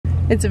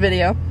It's a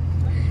video.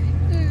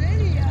 It's a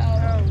video.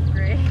 Oh,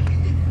 great.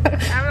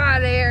 I'm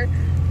out of here.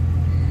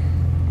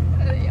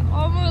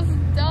 Almost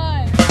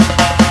done.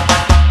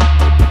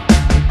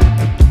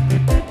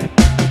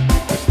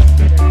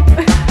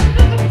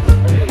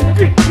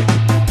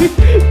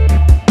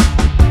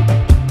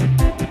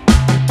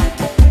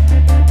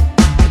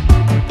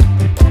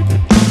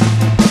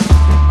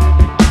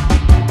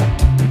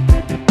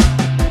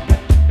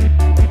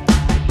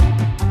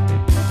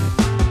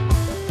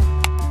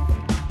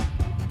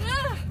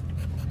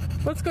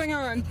 What's going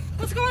on?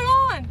 What's going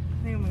on?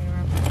 I think I'm gonna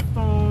grab my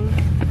phone.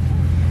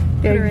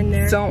 Put her in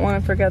there. Don't want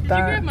to forget that. Did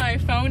you grab my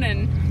phone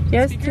and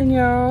yes, speaker?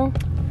 Danielle.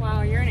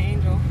 Wow, you're an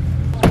angel.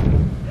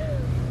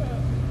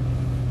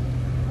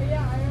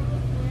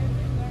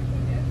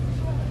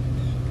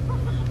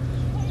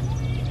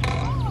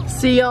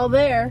 See y'all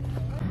there.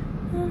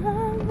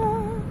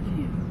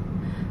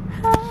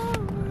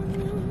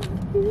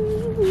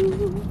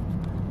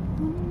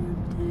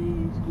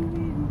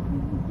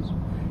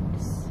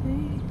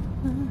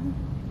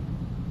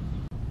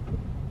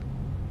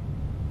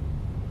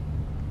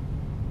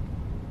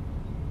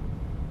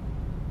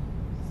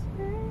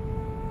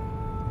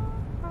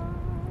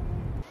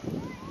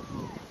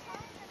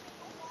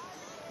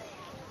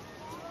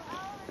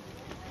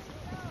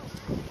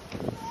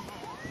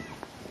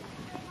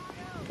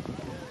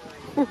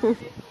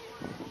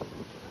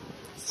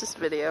 It's just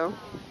video.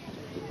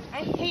 I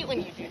hate when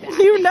you do that.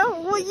 You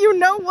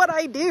know what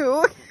I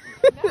do.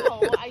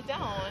 No, I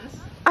don't.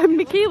 I'm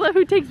Michaela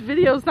who takes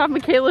videos, not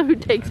Michaela who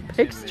takes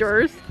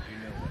pictures.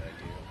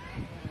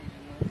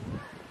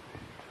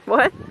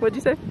 What? What'd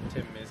you say?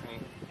 Tim Misney.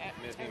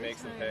 Misney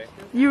makes them pay.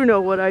 You know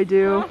what I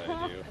do.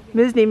 I do.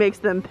 Misney makes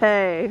them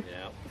pay.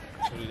 Yeah,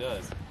 that's what he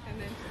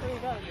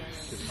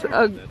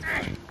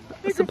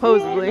does.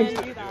 Supposedly.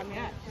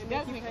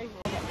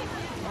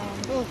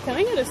 Oh, can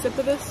I get a sip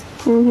of this?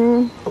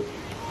 Mm-hmm.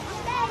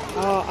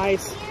 Oh,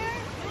 ice.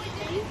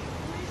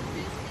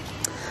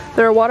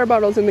 There are water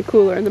bottles in the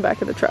cooler in the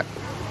back of the truck.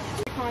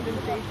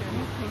 Condensation.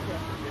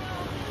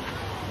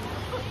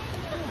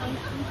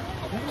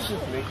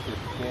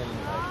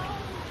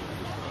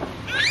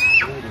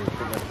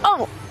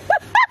 Oh!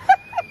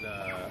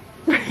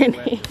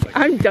 Brittany,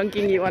 I'm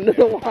dunking you under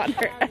the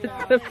water at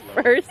the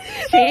first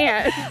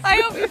chance.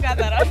 I hope you got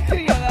that. I'm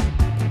gonna go that.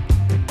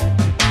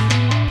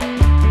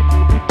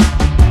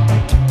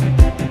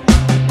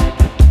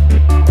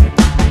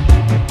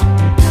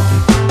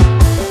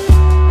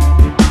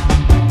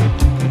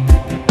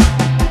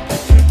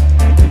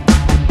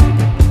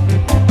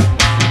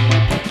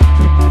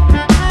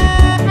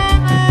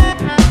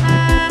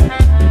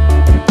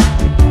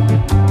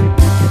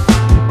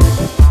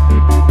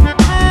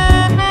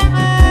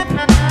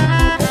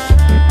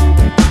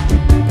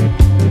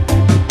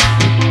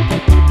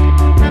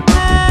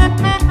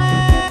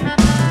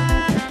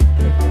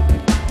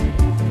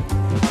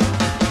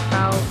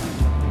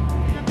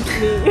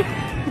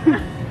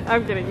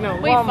 I'm kidding. No.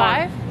 Wait,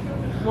 Walmart. 5?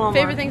 Walmart.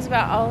 Favorite things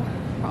about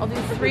I'll do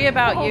 3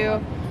 about you.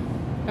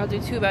 I'll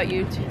do 2 about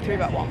you, 3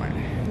 about Walmart.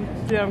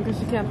 Yeah, because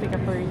you can't think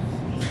of 3.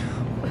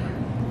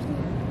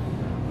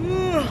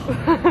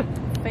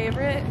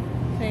 Favorite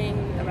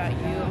thing about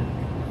you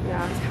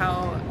Yeah. is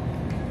how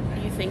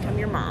you think I'm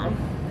your mom,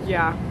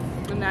 Yeah.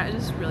 and that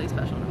is really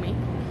special to me.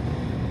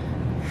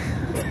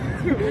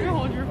 We're gonna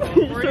hold your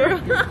phone for you.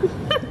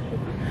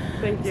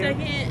 Thank you.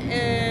 Second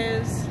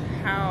is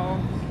how,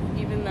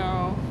 even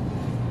though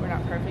we're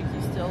not perfect,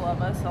 you still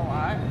love us a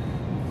lot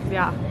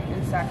Yeah.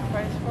 and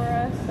sacrifice for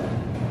us.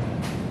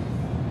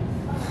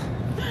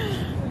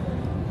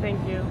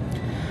 Thank you.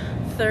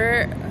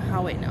 Third,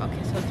 oh wait, no,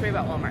 okay, so 3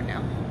 about Walmart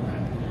now.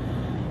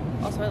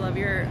 Also, I love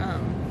your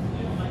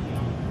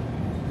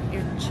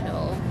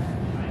chill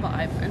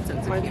vibe and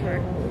sense of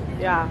humor.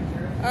 Yeah.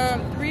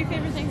 3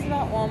 favorite things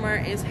about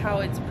Walmart is how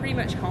it's pretty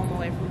much home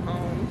away from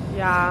home.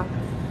 Yeah.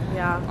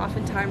 Yeah.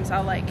 Oftentimes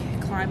I'll like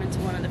climb into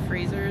one of the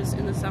freezers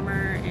in the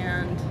summer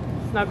and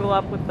Snuggle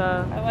up with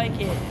the I like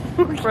it.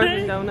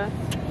 frozen donuts.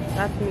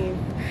 That's me.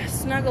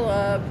 Snuggle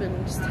up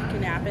and just take a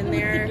nap in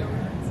there.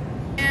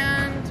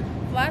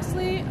 And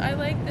lastly, I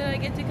like that I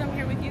get to come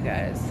here with you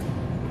guys.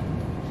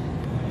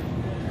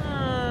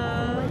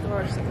 Oh my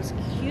gosh, that was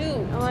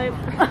cute. I like.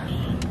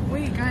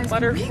 Wait, guys,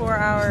 Butter can we 4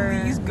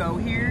 hours. please go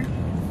here?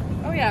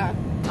 Oh yeah.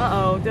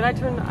 Uh-oh, did I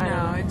turn the... I No,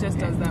 don't know. it just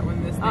does that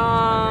when this thing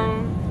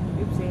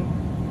Oopsie.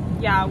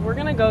 Yeah, we're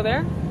gonna go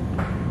there.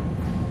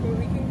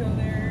 we can go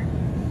there.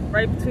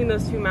 Right between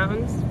those 2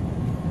 mountains.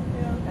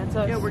 Yeah. That's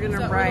us. Yeah, we're Is gonna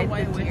that where ride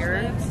White the Witch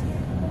deer. lives?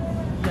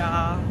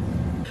 Yeah.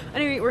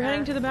 Anyway, we're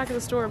heading to the back of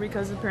the store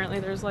because apparently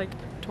there's like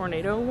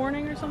tornado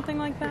warning or something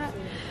like that.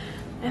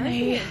 And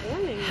they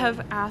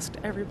have asked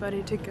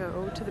everybody to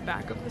go to the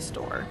back of the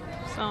store.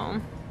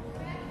 So.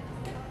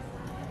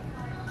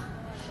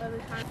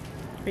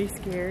 Are you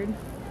scared?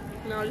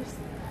 No, just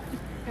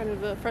kind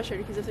of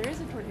frustrated because if there is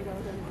a tornado,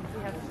 then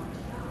we have a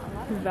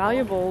lot of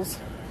Valuables.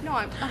 No,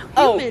 I'm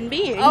Oh. human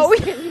beings. Oh.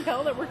 You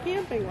know that we're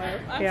camping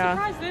with. I'm Yeah.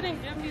 surprised they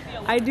didn't give me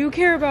the I do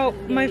care about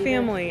my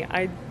family.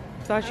 I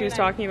thought she was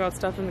talking about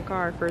stuff in the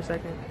car for a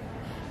second.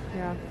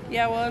 Yeah.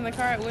 Yeah, well, in the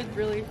car it would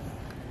really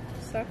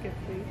suck if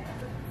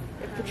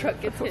the truck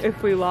gets hit.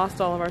 If we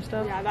lost all of our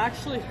stuff. Yeah,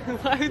 actually,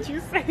 why would you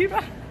say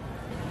that?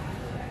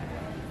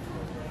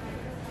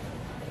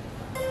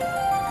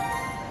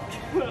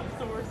 That's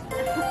the worst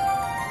part.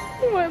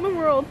 What in the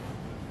world?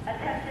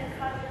 Attention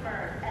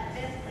customers, at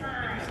this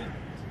time,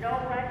 no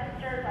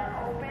registers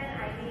are open.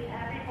 I need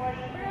everybody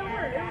to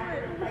head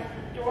back to the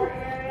store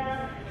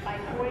area by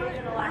toys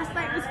and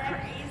electronics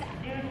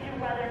due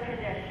to weather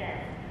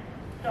conditions.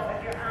 So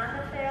if you're on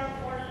the sales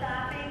floor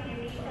shopping, you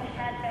need to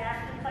head back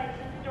to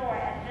the store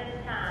at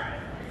this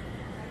time.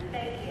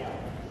 Thank you.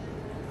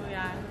 Oh,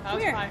 yeah, that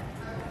was probably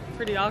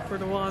pretty awkward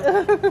to walk.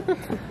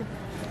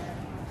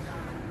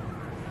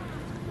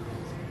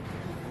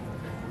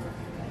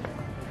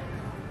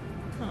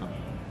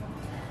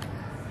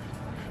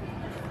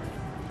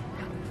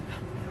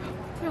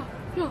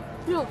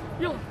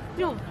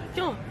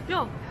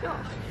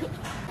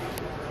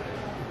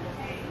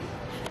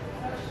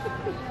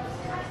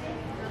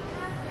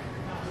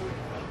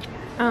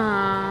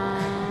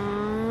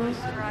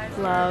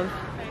 Love.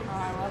 Oh,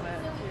 I love it.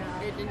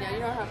 Yeah, you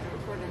don't have to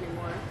record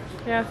anymore.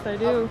 Yes, I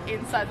do.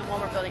 Inside the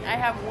Walmart building. I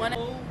have one.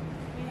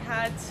 We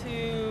had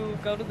to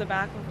go to the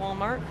back of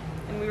Walmart,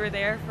 and we were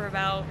there for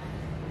about...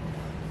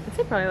 I'd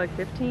say probably like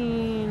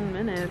 15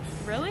 minutes.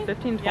 Really?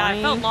 15, 20. Yeah,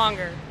 it felt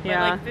longer. but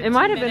Yeah, like it 15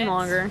 might have been minutes.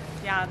 longer.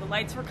 Yeah, the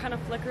lights were kind of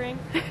flickering.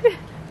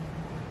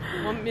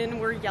 Women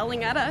were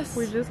yelling at us.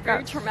 We just Very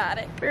got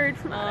traumatic. very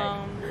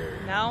traumatic.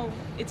 Now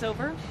it's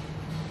over.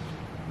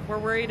 We're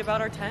worried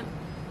about our tent.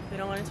 They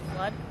don't want it to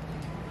flood.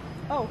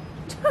 Oh.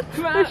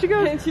 There she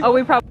goes. Oh,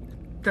 we probably...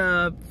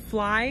 The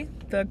fly,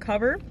 the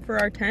cover for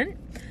our tent,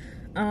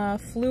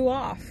 flew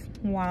off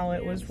while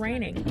it was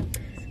raining.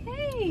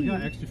 We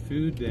got extra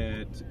food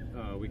that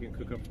we can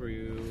cook up for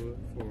you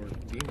for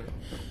dinner.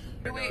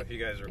 I know if you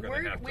guys are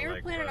going to have to we were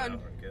like planning run on.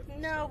 out and get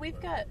No, stuff, we've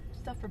but- got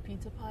stuff for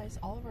pizza pies.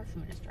 All of our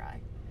food is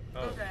dry.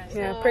 Oh.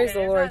 Yeah, So- praise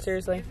the Lord,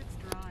 seriously. If it's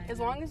dry. As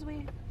long as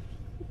we,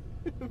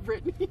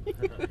 Brittany,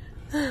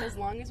 as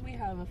long as we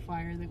have a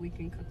fire that we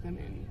can cook them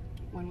in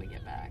when we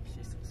get back,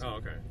 Oh,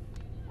 okay.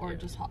 or Yeah.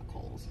 just hot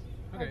coals.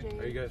 Okay.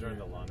 Are you guys running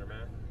the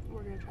laundromat?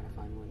 We're gonna try to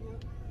find one. Yeah.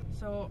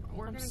 So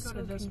we're I'm gonna go so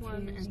to this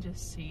one confused. and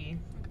just see.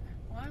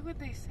 Why would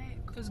they say?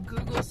 Because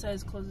Google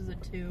says closes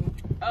at 2.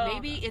 Oh,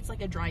 Maybe it's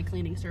like a dry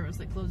cleaning service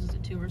that closes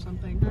at 2 or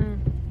something.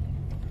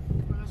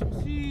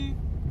 We'll see.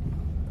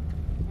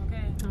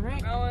 Okay. All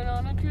right. Going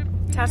on a trip.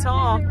 That's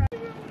all.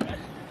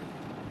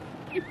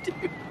 You do.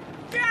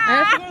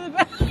 I have to go to the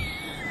bathroom.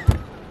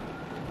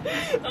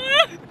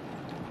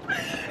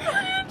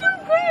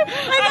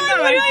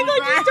 I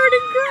thought you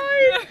started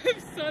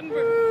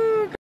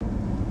crying.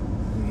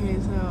 Okay,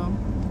 so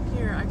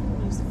here I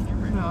can use the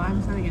camera. No,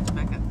 I'm sending it to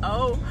Becca.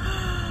 Oh.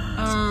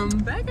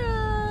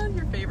 Becca,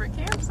 your favorite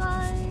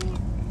campsite.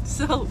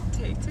 So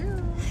Take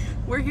 2.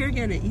 we're here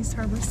again at East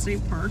Harbor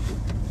State Park,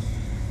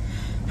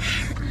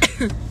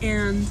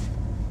 and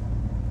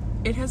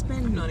it has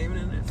been Not even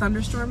in it.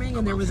 thunderstorming,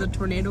 and there was a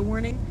tornado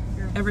warning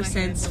ever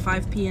since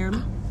 5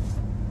 p.m.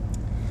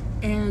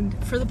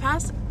 And for the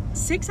past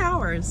 6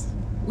 hours,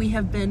 we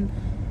have been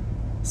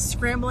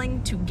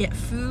scrambling to get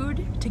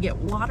food, to get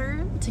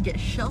water, to get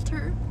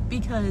shelter,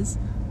 because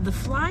the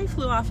fly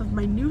flew off of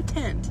my new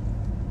tent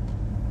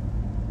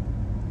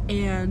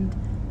and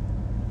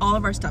all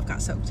of our stuff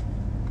got soaked.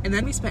 And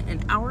then we spent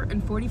an hour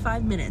and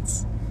 45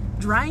 minutes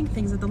drying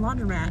things at the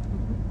laundromat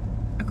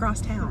across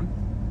town.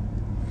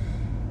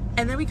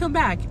 And then we come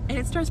back and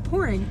it starts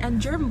pouring,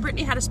 and Jerv and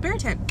Brittany had a spare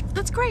tent.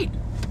 That's great.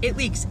 It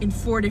leaks in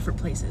 4 different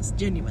places,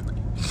 genuinely.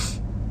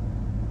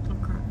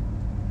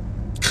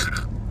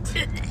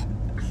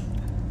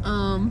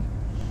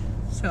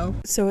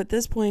 So at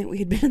this point, we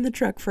had been in the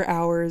truck for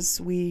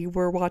hours. We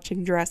were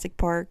watching Jurassic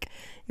Park.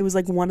 It was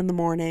like 1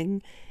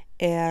 a.m,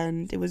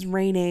 and it was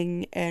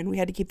raining, and we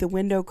had to keep the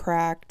window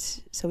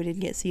cracked so we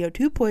didn't get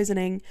CO2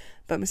 poisoning,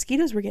 but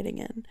mosquitoes were getting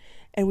in,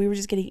 and we were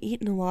just getting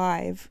eaten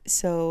alive.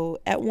 So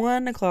at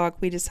 1 o'clock,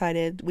 we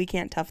decided we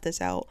can't tough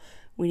this out.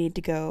 We need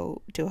to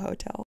go to a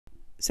hotel.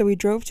 So we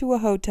drove to a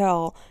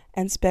hotel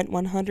and spent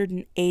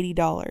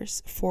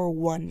 $180 for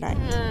one night.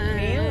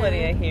 Me and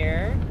Lydia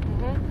here.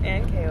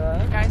 And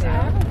Kayla. Guys, I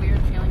have a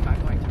weird feeling about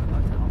going to a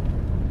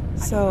hotel.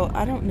 So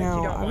I don't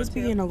know. don't I was want to?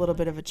 being a little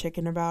bit of a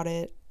chicken about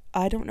it.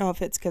 I don't know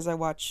if it's because I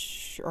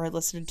watch or I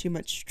listen to too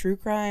much true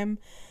crime,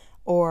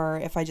 or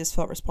if I just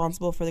felt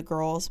responsible for the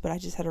girls, but I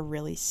just had a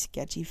really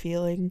sketchy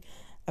feeling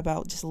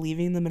about just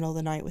leaving in the middle of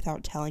the night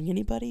without telling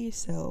anybody.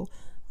 So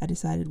I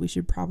decided we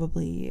should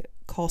probably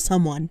call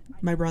someone,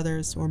 my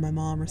brothers or my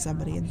mom or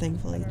somebody, and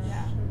thankfully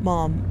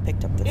Mom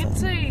picked up the phone.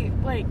 It's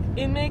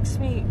it makes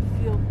me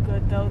feel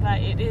good though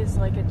that it is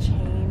like a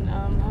chain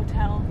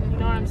hotel. You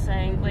know what I'm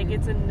saying? Like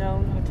it's a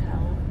known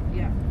hotel.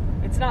 Yeah.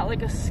 It's not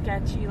like a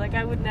sketchy, like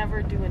I would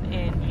never do an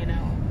inn,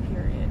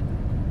 period.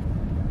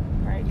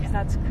 Right? Because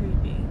that's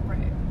creepy.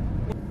 Right.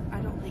 I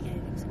don't think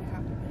anything's going to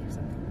happen, but if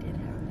something did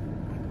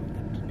happen, I want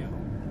them to know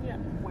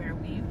where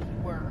we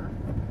were.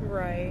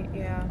 Right,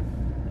 yeah.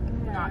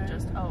 Not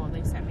just,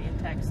 they sent me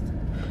a text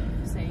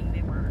saying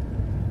they were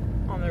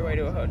On their way way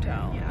to a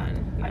hotel. Yeah.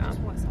 And, I just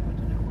want someone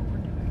to know what we're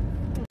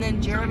doing. And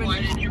then Jeremy.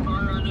 Why did you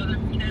borrow another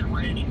tent?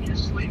 Why didn't you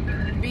just sleep in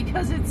it?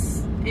 Because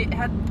it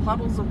had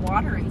puddles of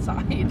water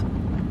inside.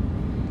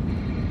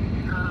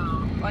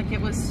 Oh. Like, it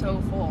was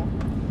so full.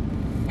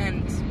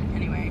 And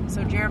anyway,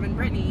 so Jared and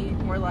Brittany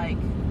were like,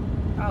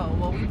 oh,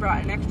 well, we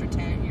brought an extra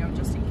tent, you know,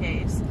 just in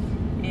case.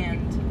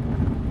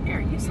 And here,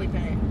 you sleep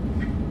in it.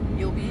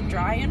 You'll be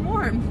dry and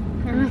warm.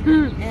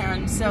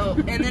 And so,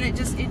 and then it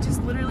just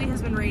literally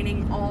has been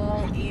raining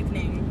all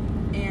evening.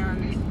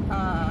 And,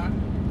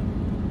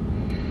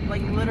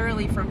 like,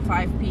 literally from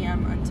 5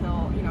 p.m.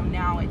 until, you know,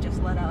 now it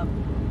just let up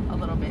a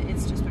little bit.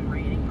 It's just been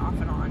raining off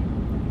and on.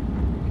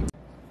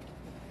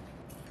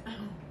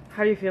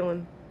 How are you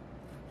feeling?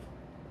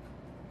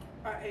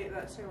 I ate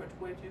that sandwich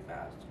way too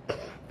fast.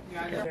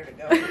 Yeah, I know where to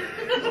go.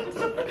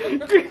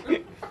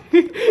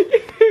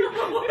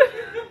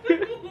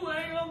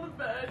 Laying on the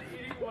bed,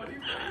 eating what he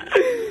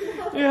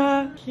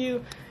Yeah.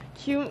 Cute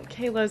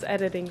Kayla's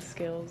editing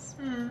skills.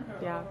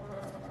 Yeah.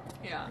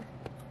 Yeah.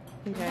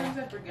 Okay. Sometimes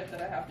I forget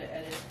that I have to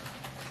edit.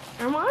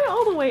 Am I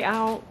all the way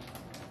out?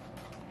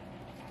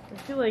 I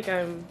feel like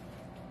I'm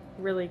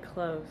really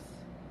close.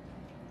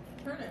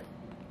 Turn it.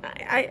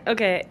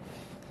 Okay.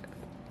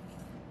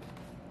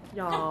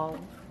 Y'all.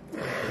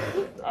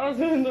 I was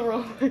in the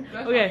wrong way.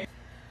 Okay.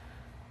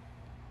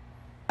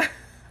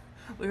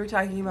 We were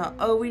talking about,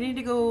 oh, we need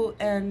to go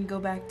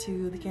back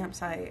to the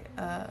campsite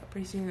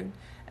pretty soon.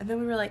 And then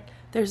we were like,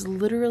 there's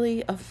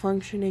literally a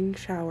functioning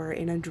shower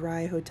in a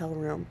dry hotel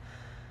room.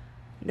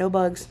 No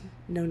bugs,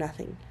 no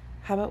nothing.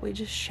 How about we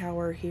just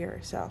shower here?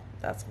 So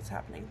that's what's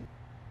happening.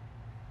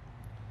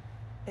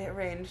 It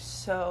rained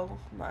so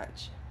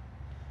much.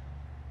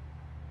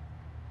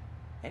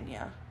 And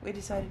yeah, we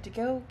decided to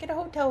go get a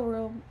hotel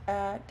room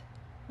at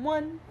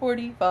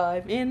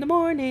 1:45 in the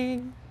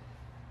morning.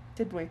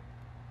 Didn't we?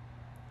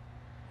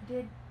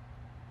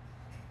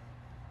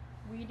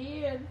 We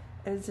did.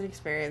 It's an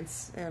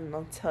experience, and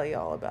I'll tell you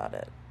all about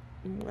it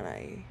when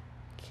I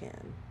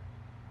can.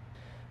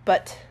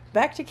 But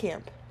back to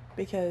camp,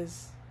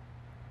 because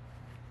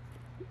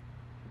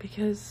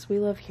we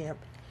love camp.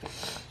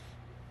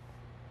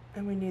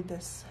 And we need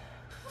this,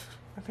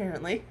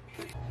 apparently.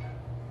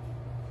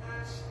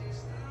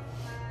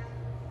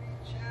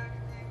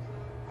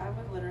 I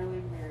would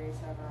literally marry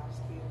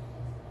Savarowski.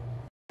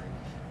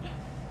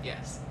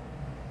 Yes.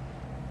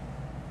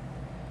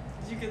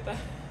 Did you get that?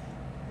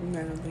 No,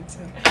 I don't think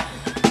so.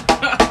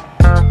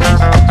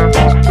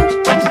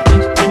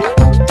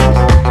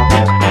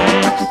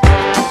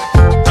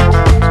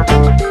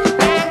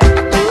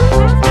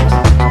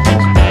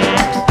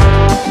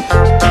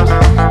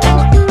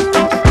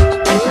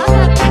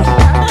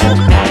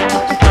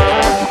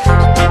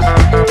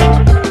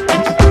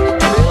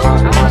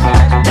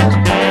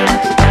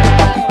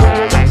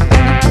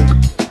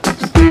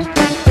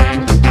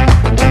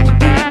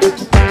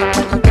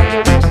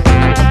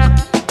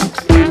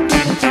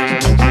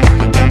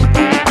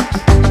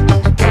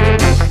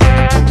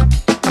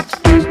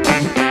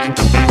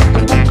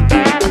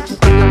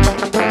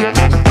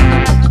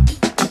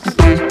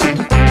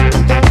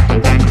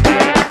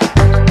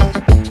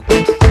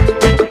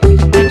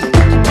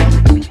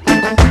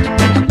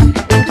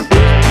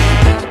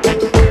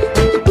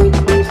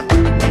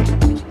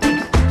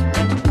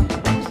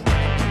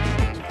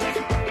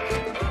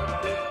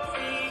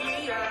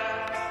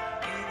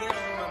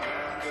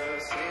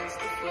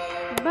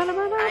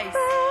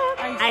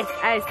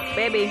 Ice,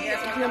 baby.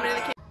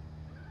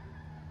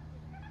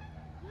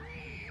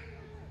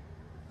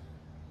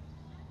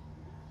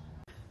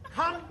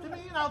 Come to me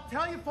and I'll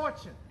tell you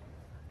fortune.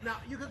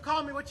 Now, you can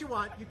call me what you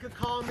want. You could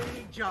call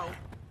me Joe.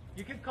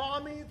 You could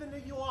call me the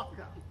New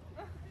Yorker.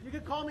 You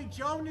could call me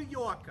Joe New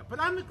Yorker. But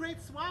I'm the great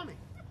Swami.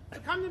 So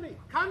come to me.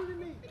 Come to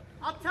me.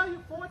 I'll tell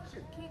you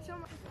fortune. Can you tell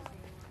me?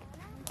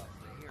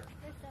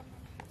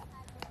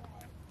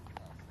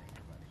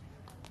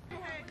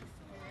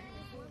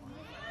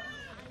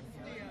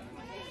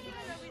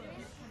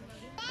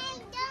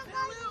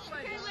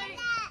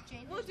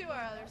 We'll do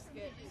our other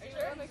skit. Are you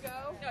sure?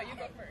 Go? No, you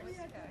go first. Okay.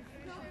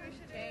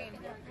 Jane,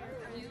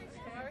 you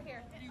come over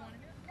here. Do you want to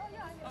hear? Oh,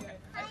 yeah. Okay.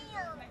 Are you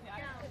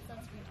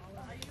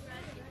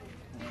ready?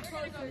 We're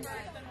going to go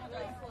first, then we'll go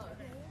slow.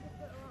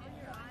 In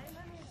your eyes?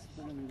 Just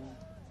throwing pebbles in the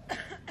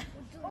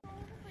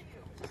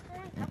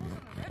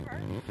river.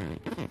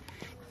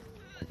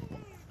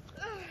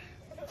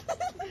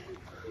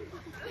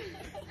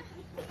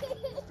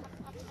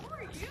 Who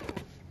are you?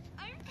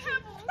 I'm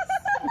Pebbles.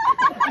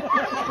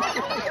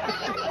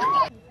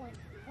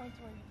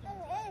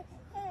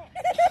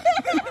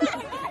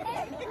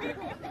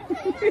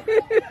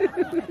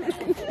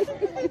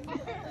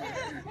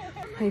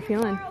 How you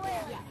feeling?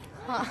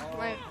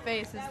 My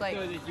face is like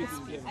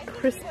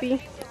Crispy.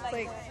 it's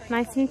like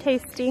Nice and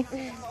tasty.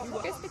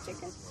 crispy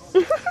chicken.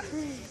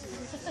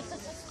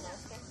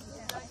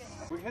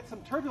 We hit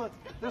some turbulence.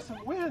 There's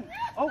some wind.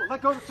 Oh,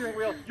 let go of the steering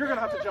wheel. You're going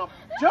to have to jump.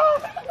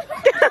 Jump!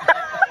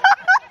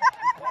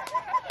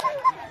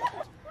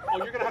 Oh,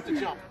 you're going to have to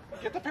jump.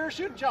 Get the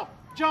parachute and jump.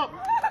 Jump!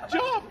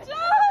 Jump!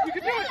 You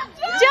can do it!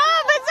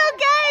 Jump! It's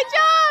okay!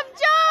 jump,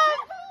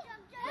 jump!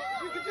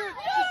 You can do it.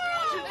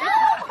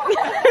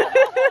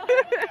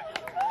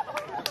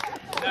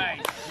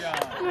 Nice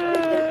job.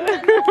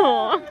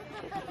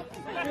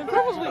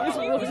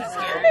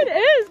 It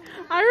is.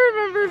 I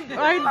remember.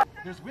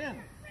 There's wind.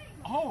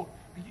 Oh,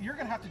 you're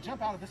gonna have to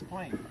jump out of this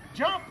plane.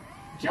 Jump!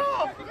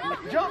 Jump!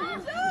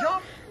 Jump!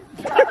 Jump!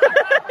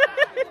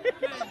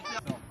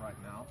 Right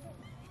now.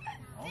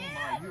 Oh my,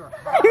 you are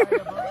high above the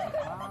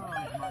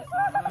clouds, my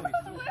son.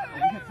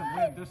 You get some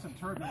wind. There's some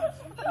turbulence.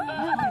 This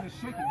plane is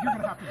shaking. You're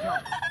gonna have to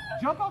jump.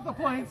 Jump off the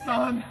plane,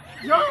 son.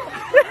 Jump!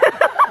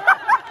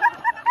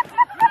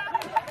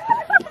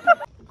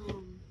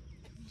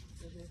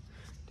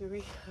 Do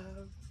we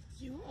have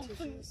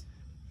tissues?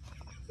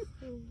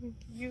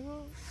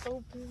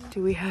 Do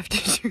we have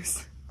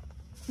tissues?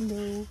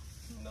 No.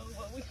 No,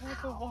 but we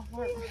have to walk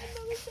around.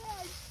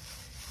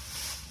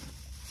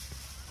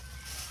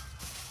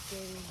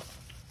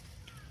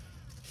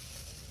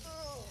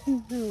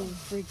 No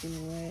freaking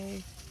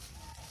way.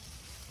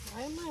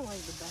 Why am I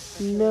like the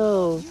best?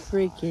 No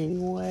freaking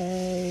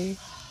way.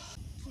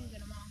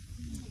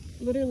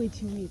 Literally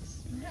 2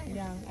 weeks.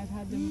 Yeah, I've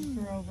had them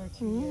for over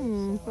 2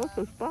 years. So. What's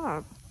the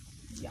spot?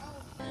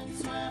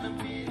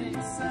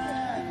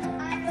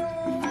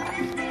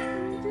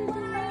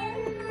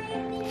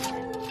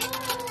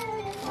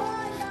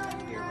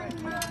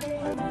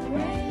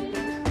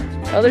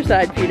 Other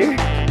side, Peter.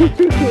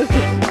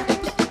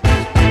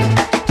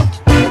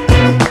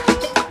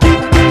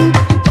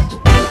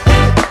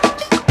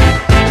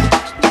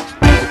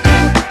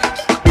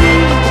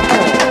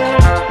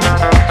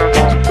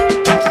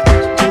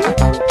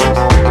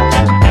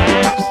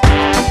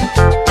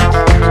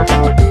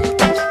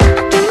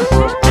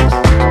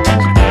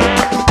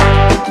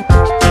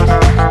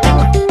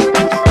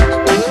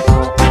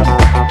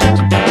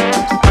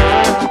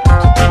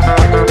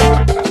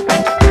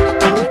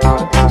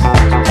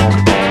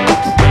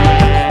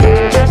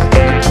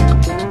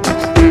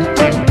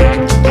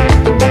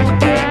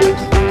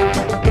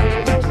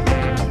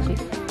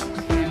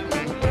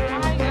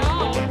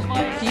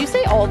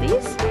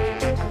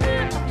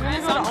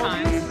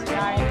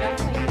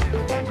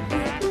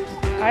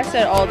 I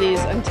said all these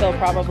until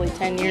probably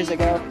 10 years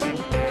ago.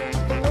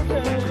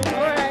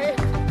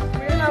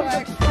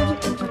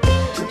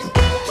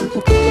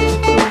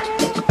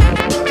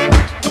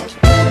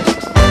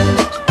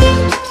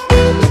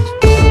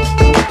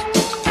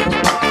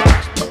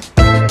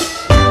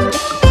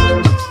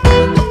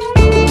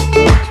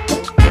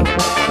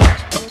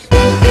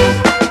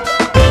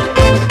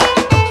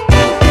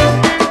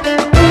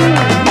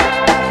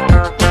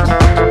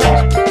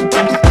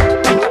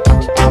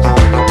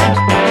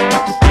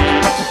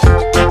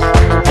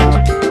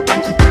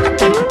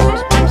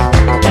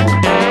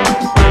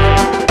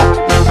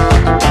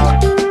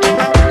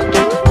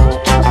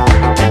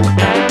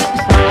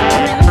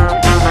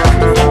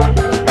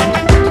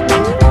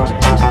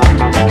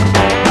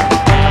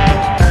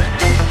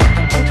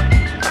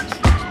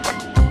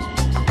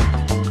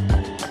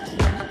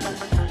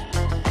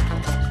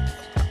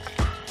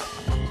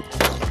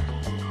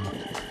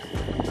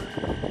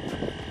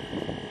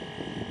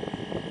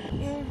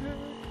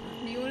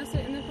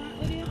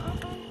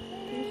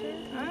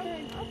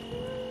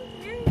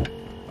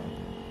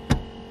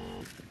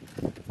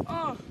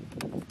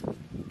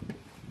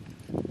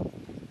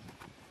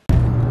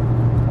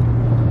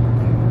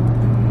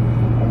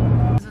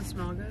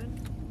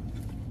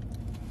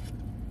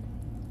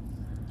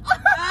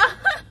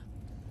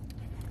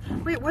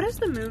 What is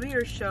the movie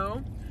or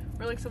show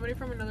where like somebody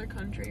from another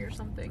country or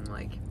something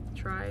like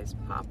tries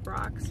pop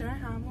rocks? Can I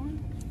have one?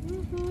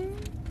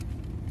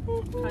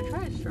 Can I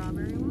try a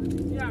strawberry one?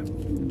 Yeah.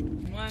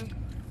 1,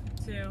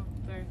 2,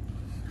 3.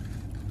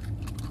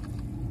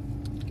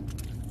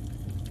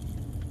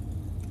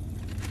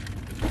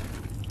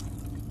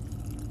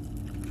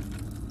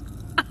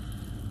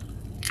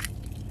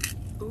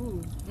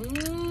 Ooh.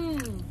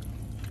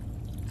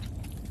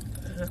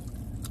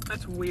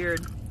 That's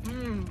weird.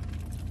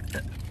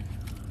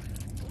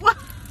 What?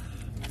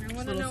 I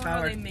want to know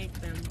how they make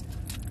them.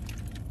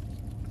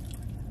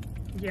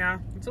 Yeah,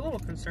 it's a little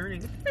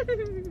concerning.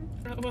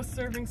 Well,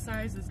 serving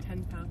size is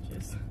 10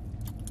 pouches.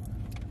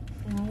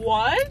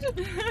 What?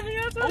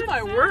 Oh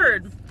my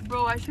word.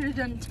 Bro, I should have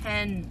done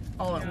 10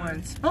 all at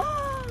once.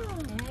 Oh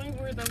my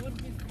word, that would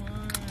be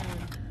fun.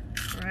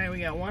 Alright, we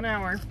got 1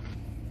 hour.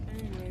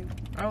 Anyway.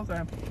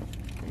 Okay.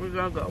 We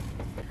gotta go.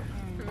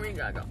 We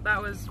gotta go.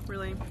 That was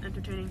really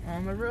entertaining.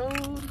 On the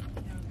road.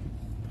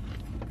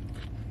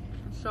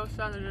 I'm so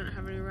sad I didn't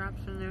have any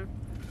wraps in there.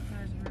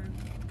 That is rude.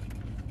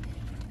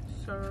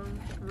 So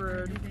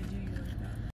rude. What did they do?